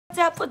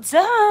What's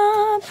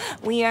up?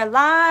 We are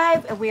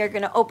live and we are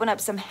going to open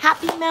up some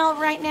Happy Mail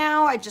right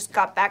now. I just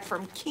got back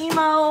from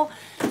chemo,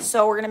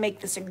 so we're going to make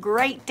this a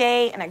great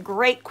day and a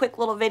great quick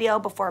little video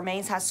before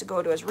Maze has to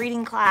go to his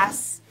reading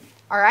class.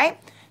 All right?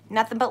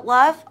 Nothing but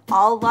love,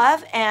 all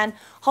love, and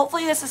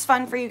hopefully this is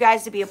fun for you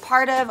guys to be a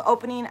part of,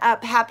 opening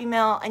up Happy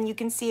Mail, and you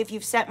can see if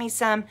you've sent me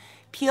some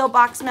P.O.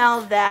 Box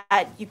mail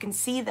that you can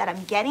see that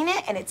I'm getting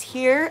it and it's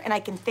here and I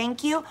can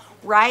thank you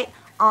right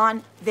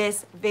on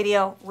this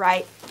video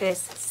right this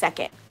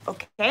second.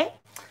 Okay?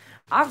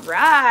 All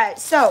right.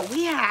 So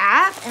we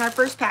have in our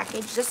first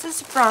package, this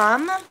is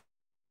from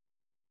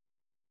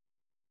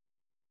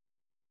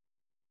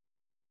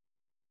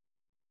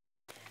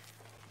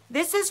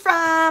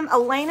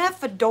Elena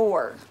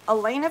Fedor.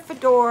 Elena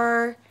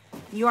Fedor,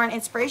 you are an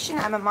inspiration.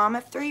 I'm a mom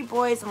of 3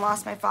 boys and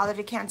lost my father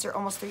to cancer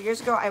almost 3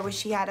 years ago. I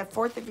wish he had a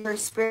fourth of your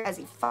spirit as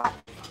he fought.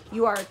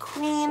 You are a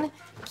queen.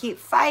 Keep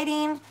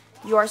fighting.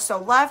 You are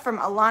so loved, from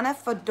Elena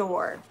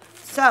Fedor.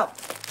 So,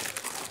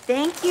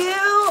 thank you.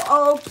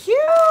 Oh,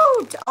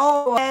 cute.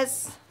 Oh,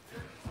 yes.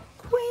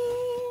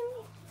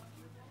 Queen.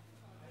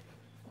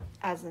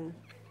 As in,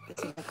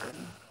 it's a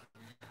queen.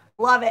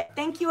 Love it.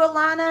 Thank you,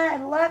 Alana. I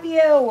love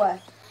you.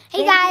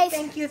 Hey, guys.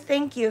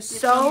 Thank you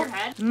so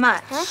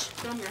much. Huh?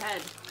 Show 'em your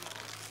head.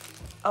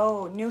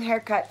 Oh, new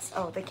haircuts.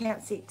 Oh, they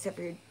can't see except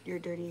for your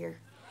dirty ear.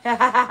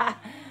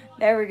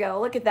 There we go.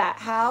 Look at that.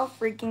 How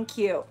freaking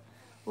cute.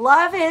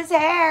 Love his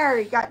hair.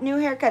 You got new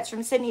haircuts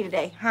from Sydney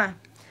today, huh?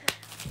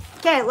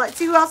 Okay, let's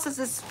see who else is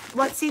this.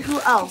 Let's see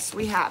who else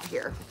we have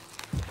here.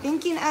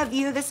 Thinking of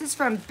you. This is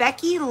from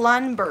Becky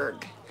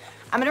Lundberg.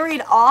 I'm going to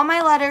read all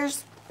my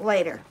letters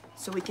later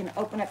so we can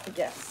open up the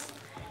gifts.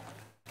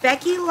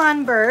 Becky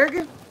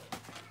Lundberg.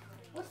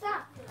 What's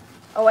that?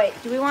 Oh, wait.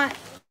 Do you want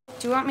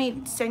me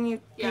to send you?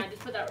 Yeah,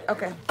 just put that right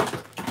Okay.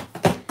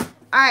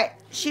 All right.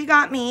 She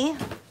got me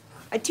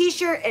a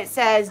t-shirt. It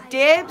says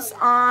dibs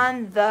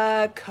on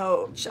the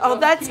coach. Oh,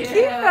 that's cute.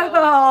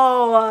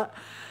 That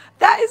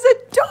is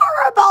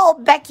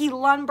adorable. Becky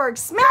Lundberg.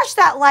 Smash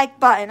that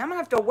like button. I'm going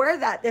to have to wear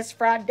that this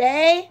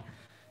Friday.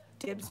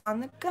 Dibs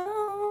on the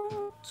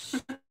coach.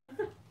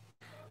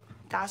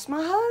 That's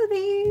my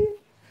hubby.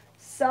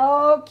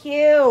 So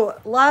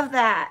cute. Love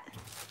that.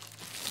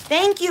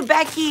 Thank you,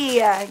 Becky.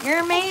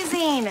 You're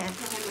amazing.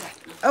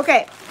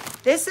 Okay.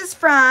 This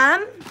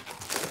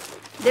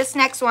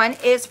next one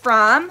is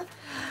from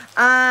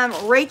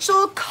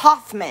Rachel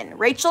Kaufman.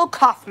 Rachel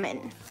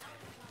Kaufman.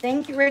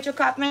 Thank you, Rachel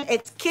Kaufman.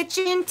 It's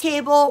Kitchen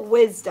Table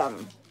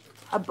Wisdom,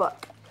 a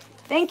book.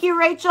 Thank you,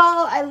 Rachel.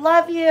 I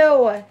love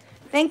you.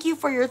 Thank you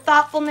for your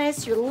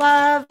thoughtfulness, your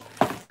love.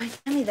 Hand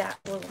me that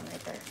blue one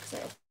right there. So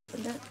I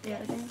opened it the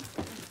other day.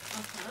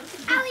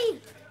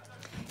 Allie.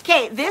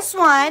 Okay, this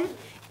one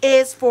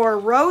is for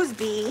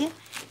Roseby.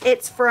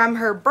 It's from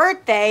her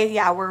birthday.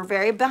 Yeah, we're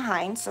very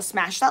behind, so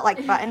smash that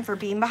like button for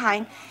being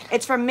behind.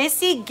 It's from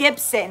Missy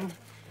Gibson.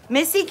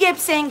 Missy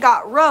Gibson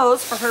got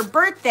Rose for her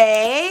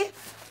birthday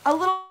a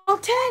little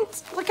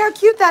tent. Look how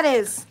cute that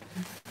is.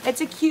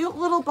 It's a cute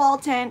little ball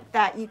tent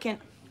that you can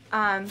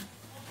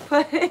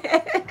put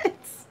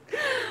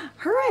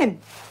her in.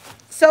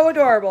 So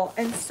adorable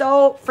and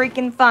so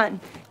freaking fun.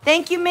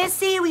 Thank you,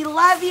 Missy. We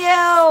love you.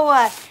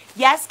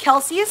 Yes,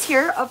 Kelsey is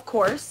here, of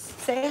course.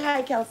 Say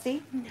hi,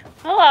 Kelsey.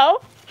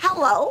 Hello.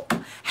 Hello.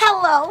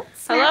 Hello.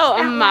 Hello,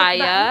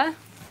 Amaya.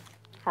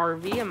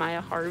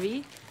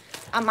 Harvey.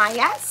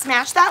 Amaya,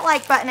 smash that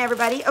like button,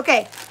 everybody.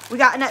 Okay, we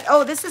got another.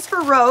 Oh, this is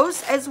for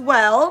Rose as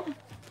well.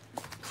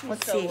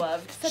 Let's see.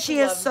 She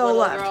is so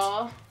loved.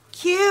 Girl.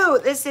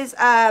 Cute. This is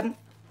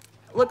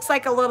looks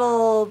like a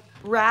little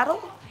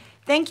rattle.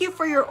 Thank you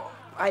for your.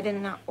 I did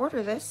not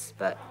order this,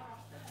 but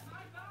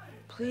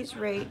please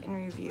rate and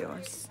review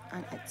us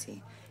on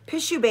Etsy.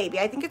 Pishu baby.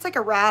 I think it's like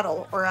a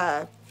rattle or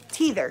a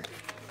teether.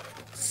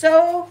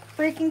 So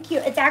freaking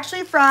cute. It's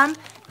actually from.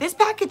 This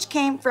package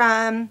came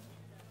from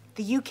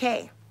the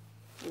UK.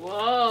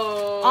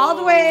 Whoa. All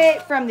the way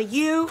from the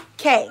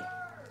UK. Can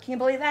you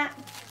believe that?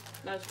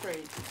 That's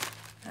crazy.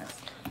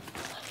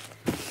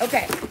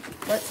 Okay,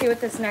 let's see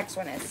what this next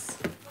one is.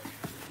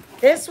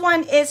 This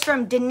one is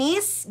from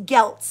Denise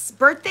Geltz.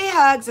 Birthday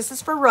hugs. This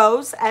is for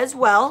Rose as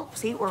well.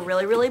 See, we're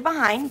really, really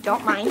behind.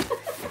 Don't mind.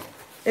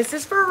 This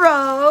is for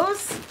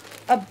Rose.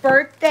 A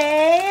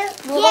birthday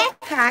little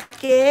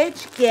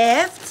package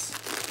gift.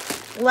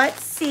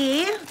 Let's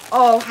see.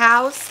 Oh,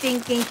 how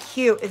stinking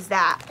cute is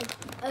that?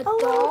 A doll?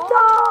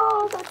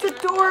 doll? That's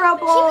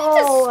adorable. She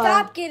needs to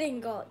stop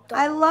getting dolls.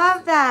 I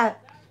love that.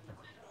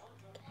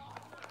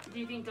 Do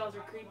you think dolls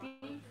are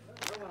creepy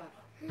or what?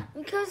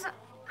 Because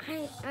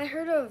I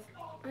heard of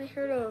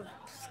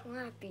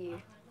Slappy.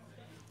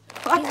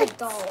 What? He's a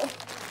doll.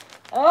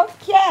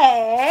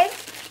 Okay.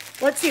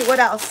 Let's see what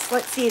else.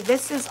 Let's see.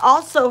 This is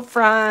also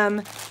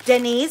from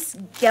Denise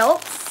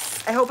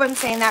Geltz. I hope I'm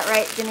saying that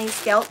right,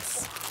 Denise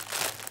Geltz.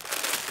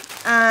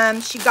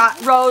 She got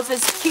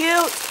Rose's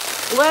cute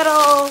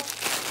little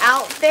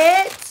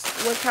outfit.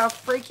 Look how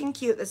freaking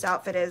cute this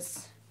outfit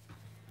is.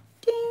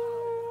 Ding.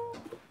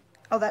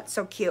 Oh, that's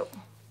so cute.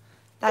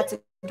 That's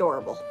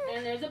adorable. And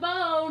And there's a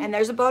bow. And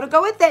there's a bow to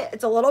go with it.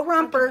 It's a little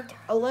romper.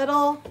 A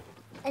little.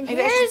 And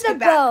Maybe I should here's a scoot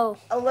back. bow.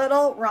 A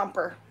little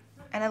romper.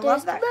 And I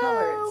love There's that the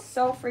color. bow. It's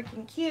so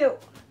freaking cute.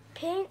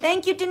 Pink.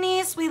 Thank you,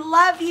 Denise. We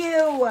love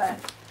you.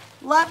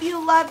 Love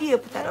you, love you.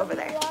 Put that over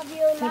there. Love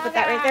you, Can you put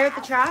that right there at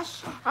the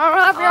trash?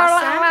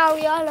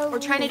 Awesome. We're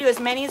trying to do as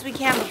many as we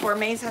can before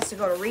Maze has to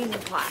go to reading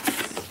class.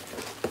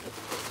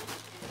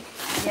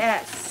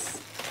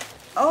 Yes.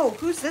 Oh,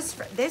 who's this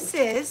for? This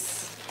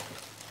is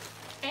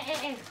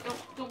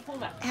Don't pull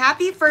that.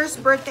 Happy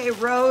First Birthday,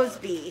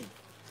 Roseby.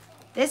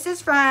 This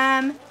is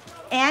from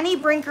Annie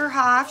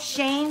Brinkerhoff,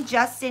 Shane,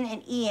 Justin,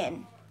 and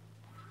Ian.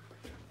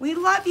 We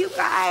love you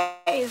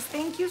guys.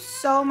 Thank you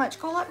so much.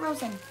 Go let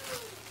Rose in.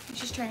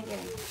 She's trying to get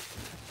in.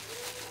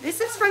 This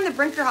is from the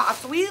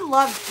Brinkerhoffs. We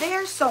love,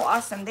 they're so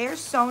awesome. They're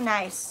so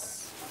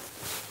nice.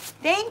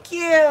 Thank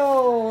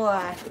you.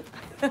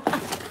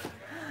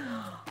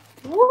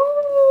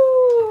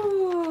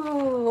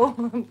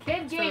 Woo.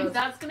 Kid games,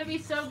 that's gonna be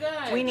so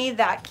good. We need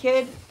that.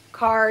 Kid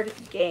card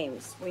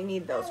games. We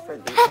need those for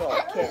these little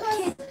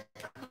kids.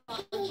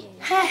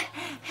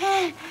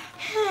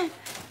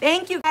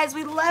 Thank you guys.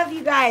 We love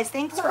you guys.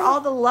 Thanks for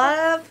all the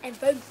love. And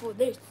vote for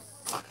this.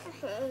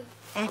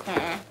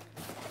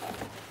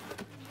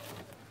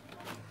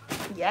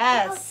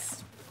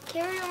 Yes.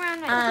 Carry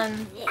around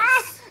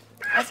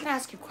I was gonna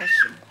ask you a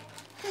question.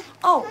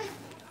 Oh,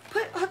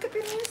 hook up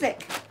your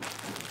music.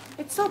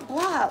 It's so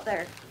blah out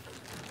there.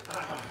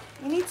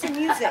 You need some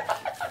music.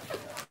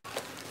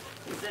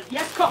 He says,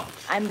 yes, coach.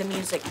 I'm the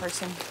music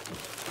person.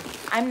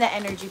 I'm the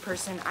energy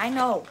person. I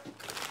know.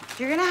 If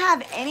you're gonna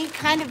have any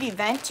kind of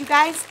event, you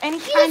guys, any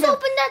He kind just of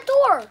opened that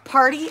door.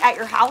 party at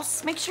your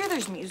house, make sure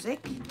there's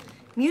music.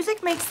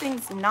 Music makes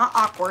things not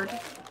awkward.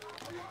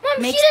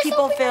 Mom, Makes she just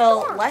people opened that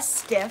feel door. less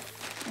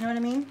stiff. You know what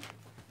I mean?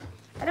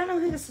 I don't know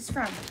who this is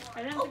from.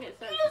 I didn't think it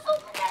said. She just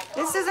opened that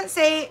door. This doesn't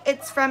say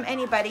it's from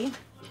anybody,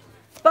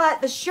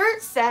 but the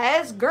shirt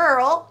says,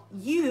 girl,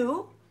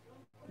 you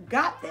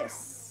got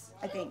this,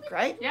 I think,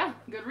 right? Yeah,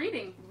 good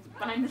reading.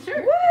 Behind the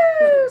shirt.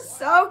 Woo!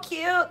 So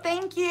cute.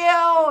 Thank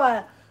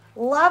you.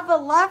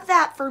 Love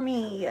that for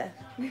me.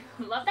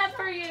 Love that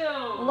for you.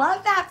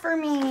 Love that for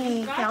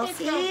me, Got this,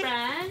 Kelsey.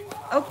 girlfriend.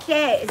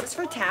 Okay, is this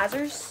for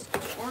Tazzers?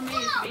 Or Maze.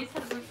 Maze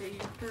had a birthday. You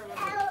have to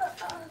remember.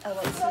 Oh,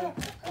 let's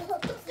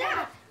see.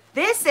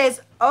 This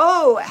is,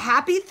 oh,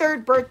 happy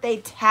third birthday,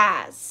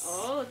 Taz.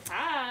 Oh,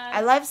 Tad.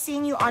 I love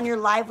seeing you on your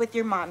live with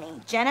your mommy.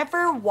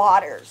 Jennifer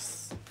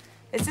Waters.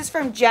 This is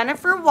from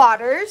Jennifer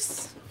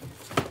Waters.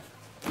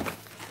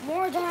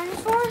 More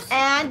dinosaurs?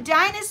 And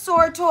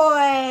dinosaur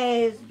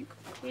toys.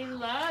 He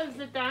loves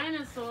the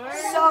dinosaurs.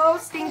 So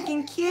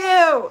stinking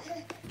cute.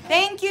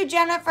 Thank you,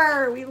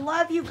 Jennifer. We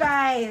love you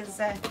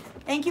guys.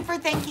 Thank you for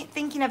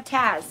thinking of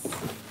Taz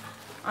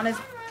on his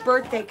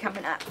birthday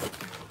coming up.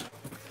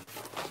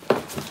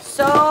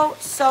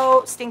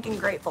 So stinking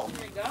grateful.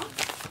 There you go.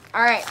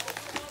 All right.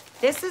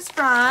 This is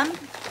from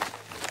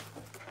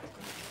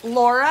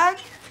Lori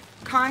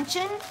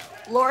Conchin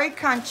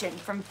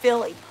from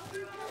Philly.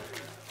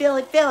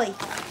 Philly.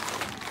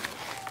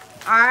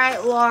 All right,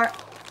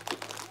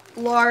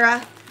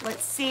 Laura,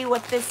 let's see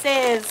what this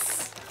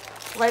is.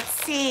 Let's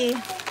see.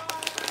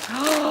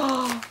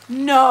 Oh,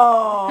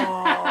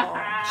 no.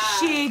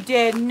 She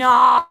did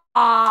not.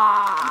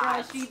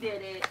 Yeah, she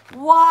did it.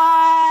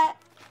 What?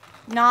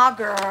 Nah,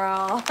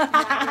 girl.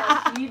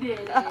 Yeah, she did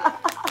it.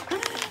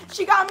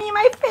 She got me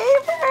my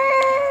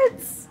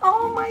favorites.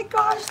 Oh my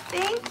gosh,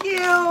 thank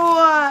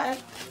you.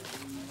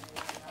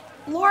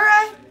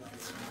 Laura,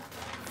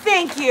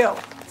 thank you.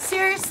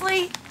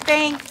 Seriously,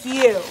 thank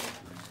you.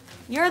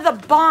 You're the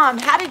bomb.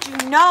 How did you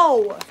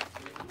know?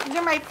 These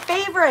are my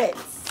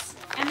favorites.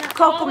 And the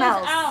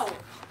Cocomels. is out.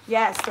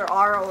 Yes, their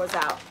RO is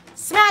out.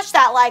 Smash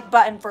that like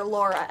button for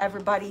Laura,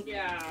 everybody.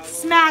 Yeah.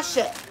 Smash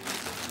it.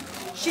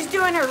 She's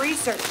doing her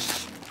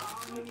research.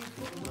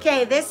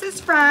 Okay, this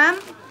is from,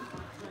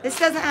 this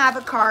doesn't have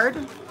a card,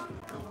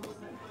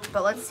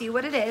 but let's see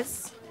what it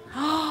is.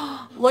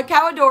 Look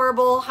how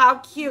adorable, how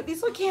cute.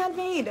 These look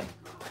handmade. A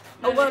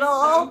That is little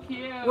so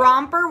cute.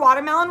 romper,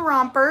 watermelon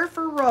romper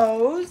for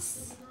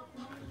Rose.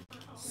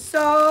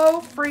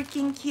 So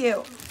freaking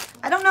cute.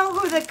 I don't know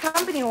who the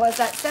company was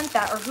that sent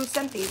that or who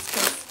sent these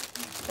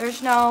because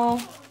there's no,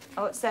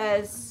 oh, it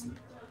says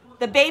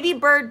the Baby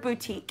Bird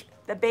Boutique.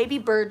 The Baby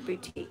Bird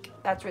Boutique.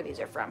 That's where these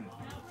are from.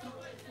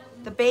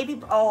 The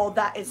baby, oh,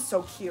 that is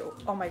so cute.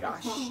 Oh my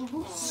gosh.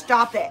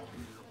 Stop it.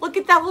 Look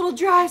at that little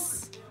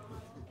dress.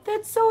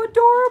 That's so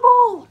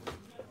adorable.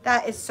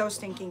 That is so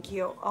stinking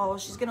cute. Oh,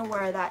 she's gonna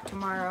wear that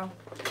tomorrow.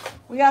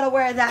 We gotta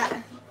wear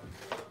that.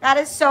 That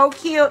is so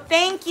cute.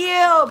 Thank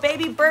you,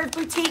 Baby Bird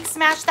Boutique.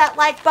 Smash that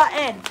like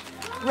button.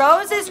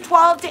 Rose is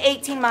 12 to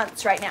 18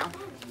 months right now.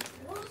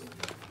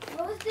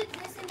 Rose did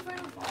this in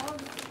front of all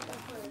the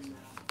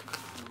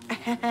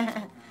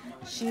players.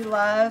 She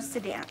loves to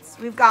dance.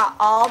 We've got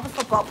all the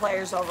football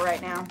players over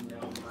right now,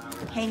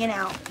 hanging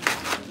out.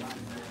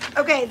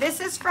 Okay, this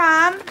is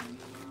from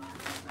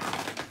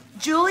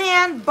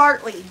Julianne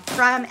Bartley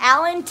from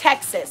Allen,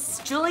 Texas.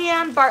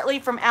 Julianne Bartley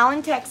from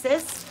Allen,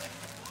 Texas.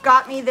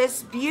 got me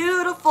this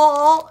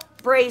beautiful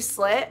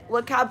bracelet.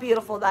 Look how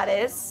beautiful that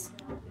is.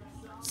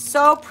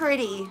 So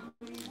pretty.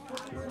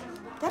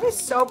 That is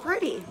so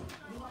pretty.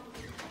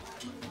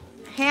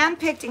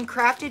 Hand-picked and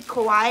crafted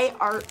kawaii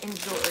art and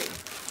jewelry.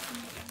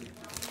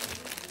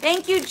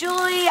 Thank you,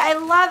 Julie. I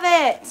love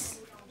it.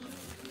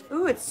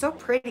 Ooh, it's so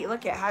pretty.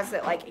 Look, it has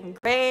it like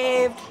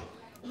engraved.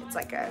 It's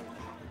like a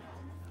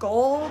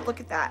gold. Look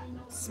at that.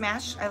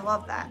 Smash. I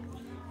love that.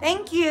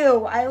 Thank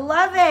you. I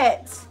love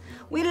it.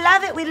 We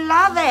love it. We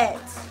love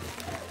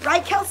it.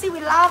 Right, Kelsey?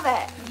 We love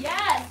it.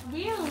 Yes,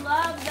 we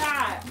love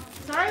that.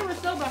 Sorry we're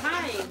so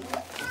behind.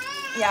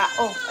 Yeah.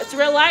 Oh, It's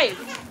real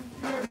life.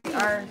 we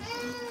are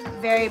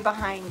very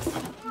behind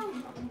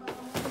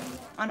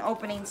on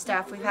opening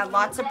stuff. We've had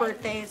lots of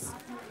birthdays,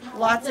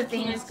 lots of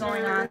things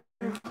going on,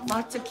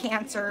 lots of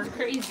cancer.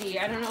 Crazy.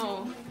 I don't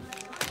know.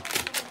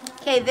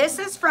 Okay, this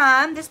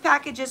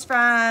package is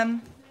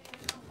from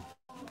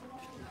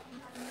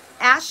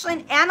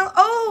Ashlyn,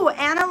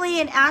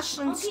 Annalie and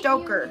Ashlyn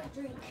Stoker.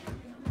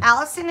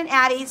 Allison and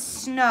Addie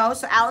Snow.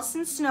 So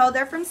Allison Snow,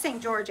 they're from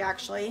St. George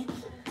actually.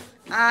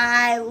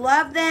 I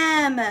love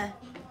them.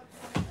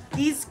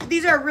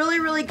 These are really,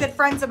 really good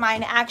friends of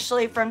mine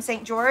actually from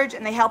St. George,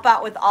 and they help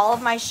out with all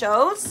of my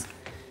shows.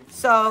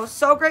 So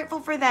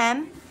grateful for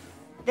them.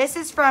 This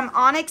is from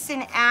Onyx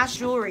and Ash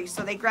Jewelry.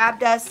 So they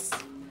grabbed us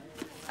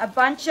a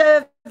bunch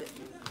of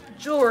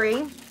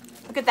jewelry.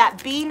 Look at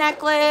that bee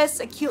necklace,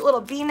 a cute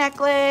little bee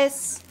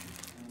necklace,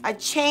 a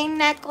chain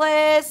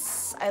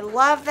necklace. I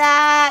love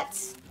that.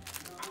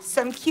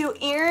 Some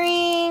cute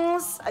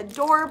earrings,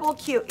 adorable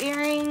cute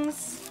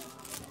earrings.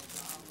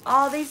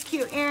 All these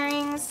cute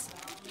earrings.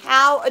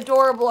 How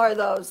adorable are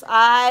those?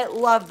 I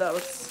love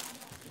those.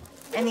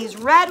 And these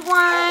red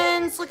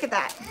ones, look at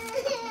that.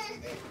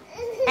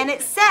 And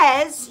it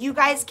says you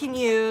guys can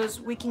use,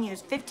 we can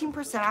use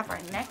 15% off our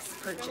next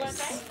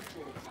purchase.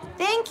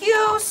 Thank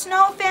you,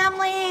 Snow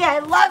family. I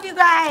love you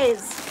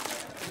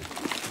guys.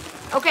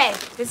 Okay,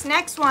 this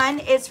next one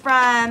is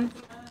from,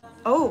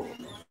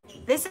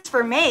 this is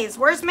for Maze.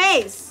 Where's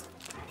Maze?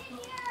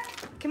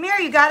 Come here,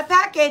 you got a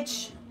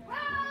package.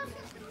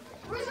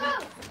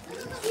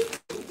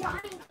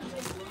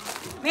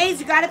 Maze,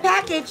 you got a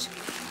package.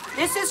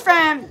 This is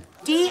from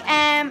Denise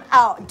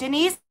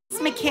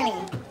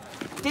McKinney.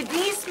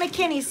 Denise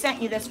McKinney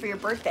sent you this for your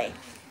birthday.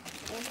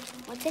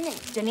 What's in it?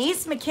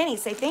 Denise McKinney,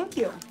 say thank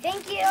you.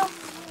 Thank you.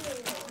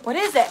 What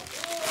is it?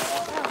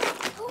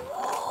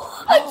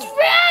 A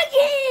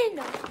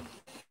dragon!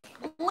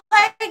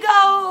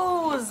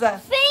 Legos!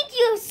 Thank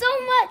you so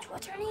much.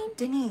 What's her name?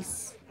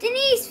 Denise.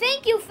 Denise,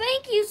 thank you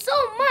so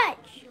much.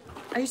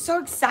 Are you so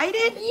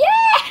excited?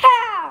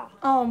 Yeah!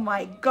 Oh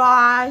my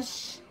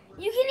gosh.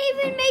 You can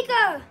even make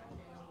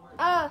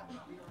a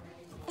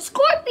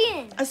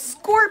scorpion. A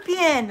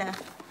scorpion.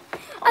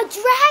 A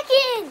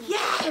dragon.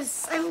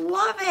 Yes, I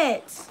love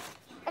it.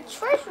 A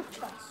treasure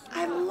chest.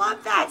 I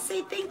love that.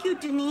 Say thank you,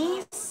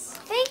 Denise.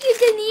 Thank you,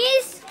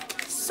 Denise.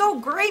 So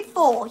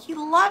grateful. He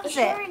loves Is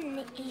she it. an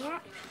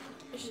ant?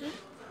 Is she?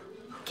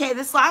 Okay,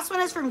 this last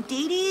one is from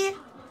Dee Dee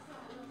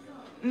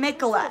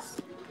Mikola.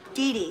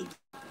 Dee Dee.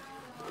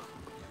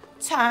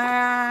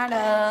 Turn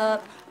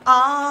up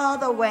all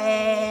the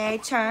way.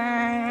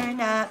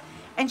 Turn up.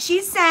 And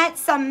she sent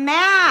some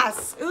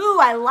masks. Ooh,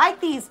 I like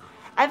these.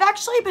 I've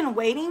actually been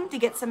waiting to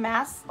get some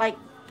masks. Like,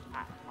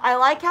 I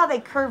like how they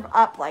curve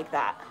up like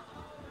that.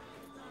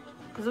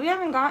 Because we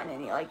haven't gotten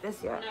any like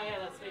this yet. No, yeah,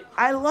 that's sweet.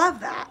 I love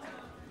that.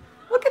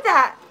 Look at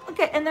that. Look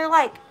at, and they're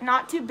like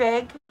not too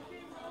big.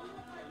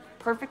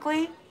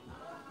 Perfectly.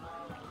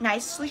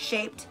 Nicely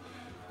shaped.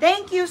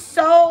 Thank you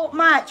so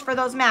much for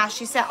those masks.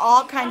 She sent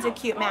all kinds of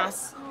cute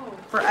masks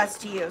for us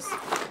to use.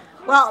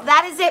 Well,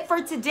 that is it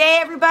for today,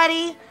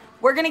 everybody.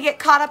 We're going to get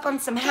caught up on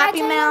some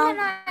Happy Mail. Can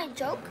I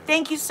joke?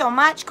 Thank you so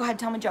much. Go ahead,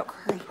 tell me a joke.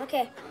 Hurry.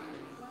 Okay.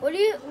 What do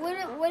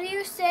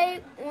you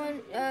say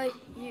when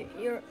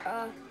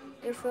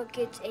your foot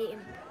gets eaten?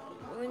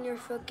 When your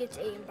foot gets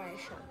eaten by a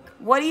shark?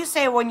 What do you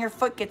say when your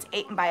foot gets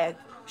eaten by a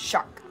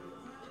shark?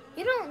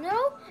 You don't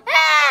know?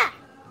 Ah!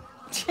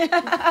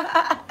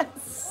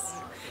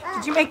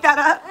 Did you make that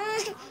up?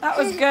 That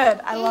was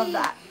good. I love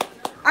that.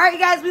 All right, you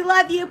guys, we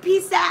love you.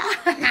 Peace out.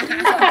 Look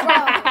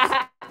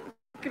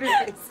at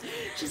her face.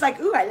 She's like,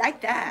 ooh, I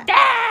like that.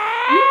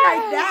 You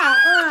like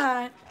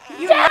that.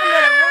 You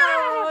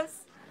remember Rose.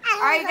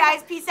 All right, you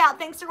guys, peace out.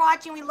 Thanks for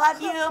watching. We love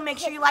you. Make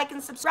sure you like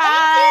and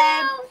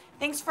subscribe.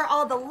 Thanks for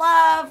all the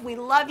love. We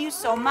love you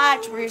so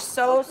much. We're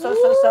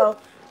so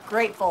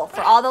grateful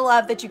for all the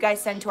love that you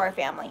guys send to our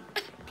family.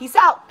 Peace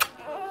out.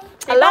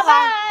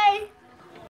 Aloha.